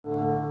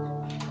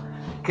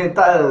¿Qué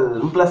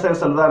tal? Un placer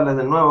saludarles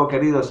de nuevo,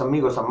 queridos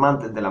amigos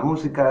amantes de la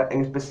música.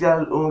 En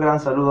especial, un gran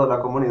saludo a la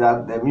comunidad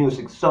de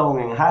Music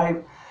Zone en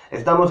Hive.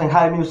 Estamos en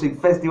Hive Music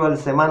Festival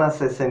semana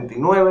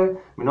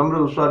 69. Mi nombre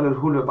de usuario es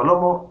Julio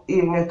Palomo y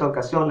en esta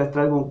ocasión les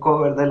traigo un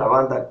cover de la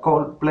banda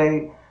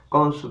Coldplay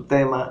con su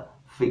tema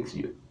Fix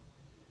You.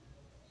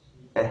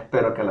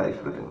 Espero que la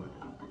disfruten.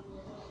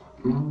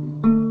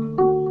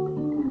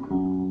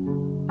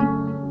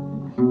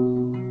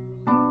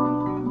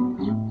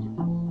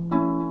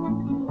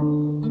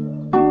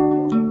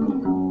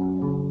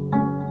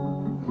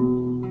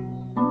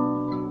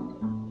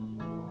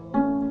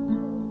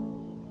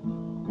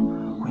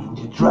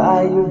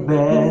 Try your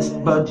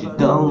best, but you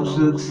don't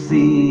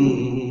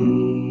succeed.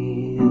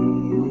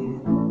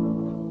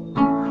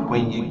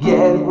 When you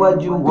get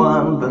what you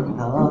want, but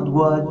not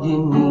what you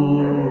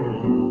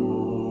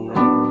need.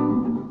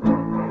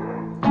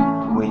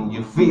 When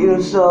you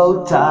feel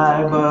so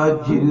tired,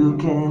 but you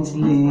can't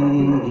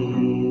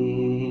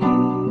sleep.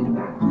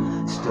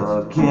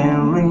 Stuck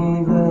in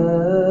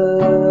reverse.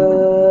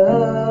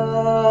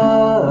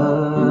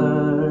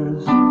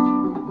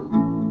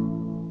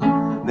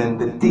 Then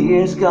the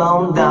tears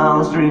come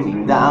down,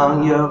 streaming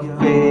down your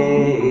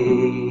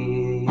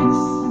face.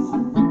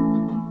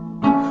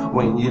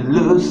 When you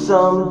lose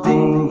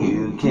something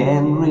you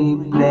can't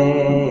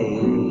replace.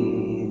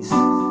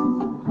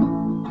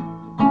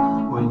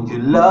 When you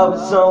love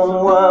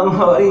someone,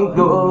 how it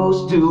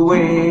goes to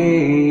waste.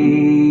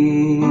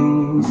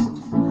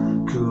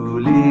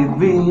 Could it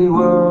be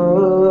worse?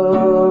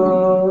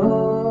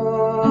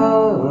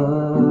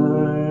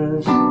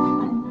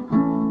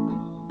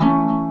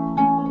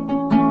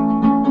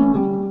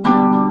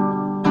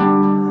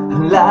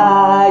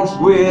 Lights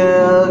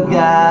will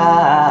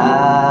guide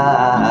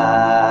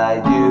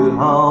you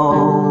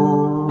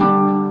home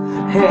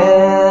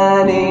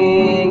and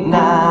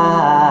ignite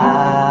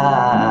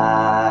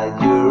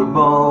your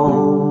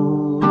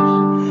bones,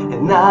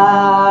 and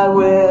I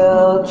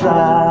will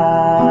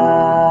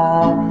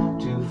try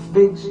to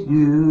fix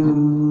you.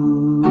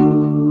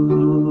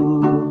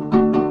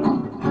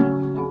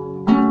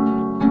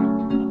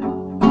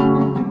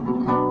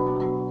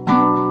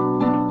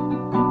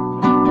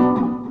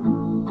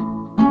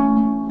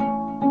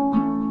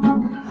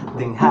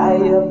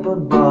 High up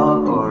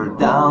above or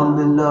down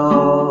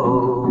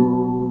below.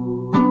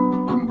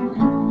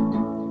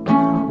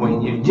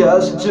 When you're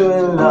just too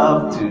in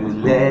love to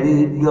let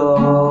it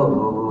go.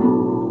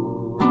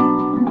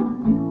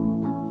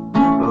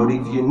 But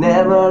if you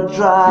never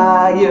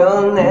try,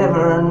 you'll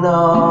never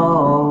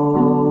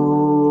know.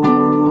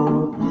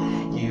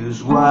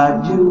 Use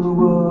what you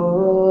were.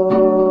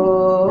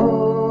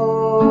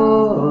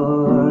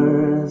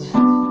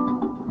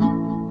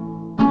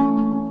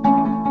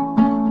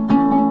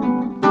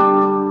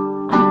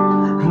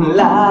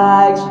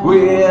 Lights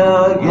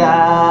will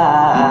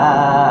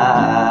guide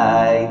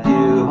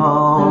you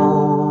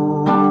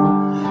home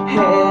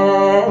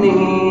and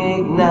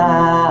ignite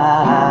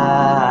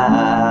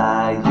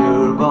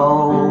your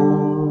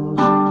bones,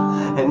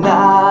 and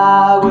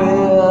I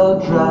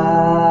will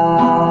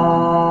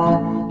try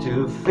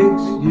to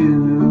fix you.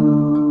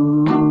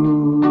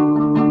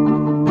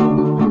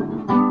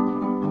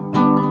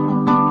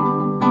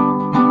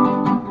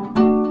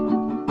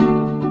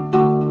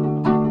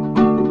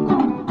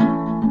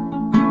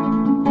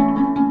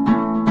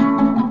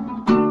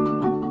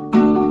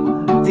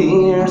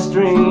 Tears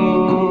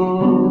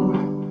stream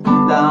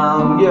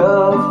down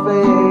your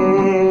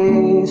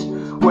face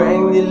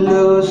when you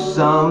lose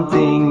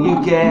something you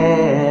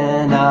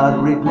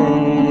cannot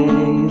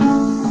replace.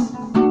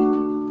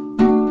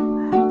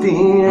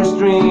 Tears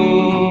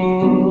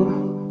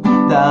stream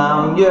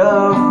down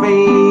your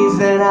face,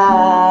 and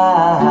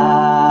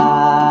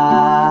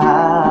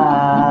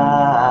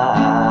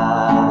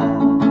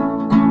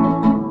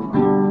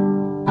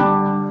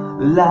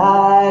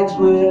lights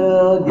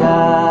will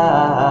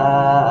guide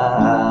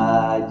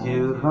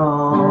you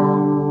home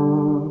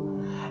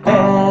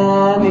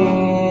and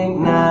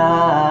ignite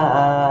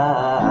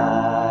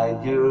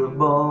your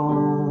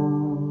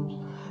bones,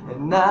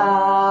 and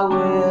I will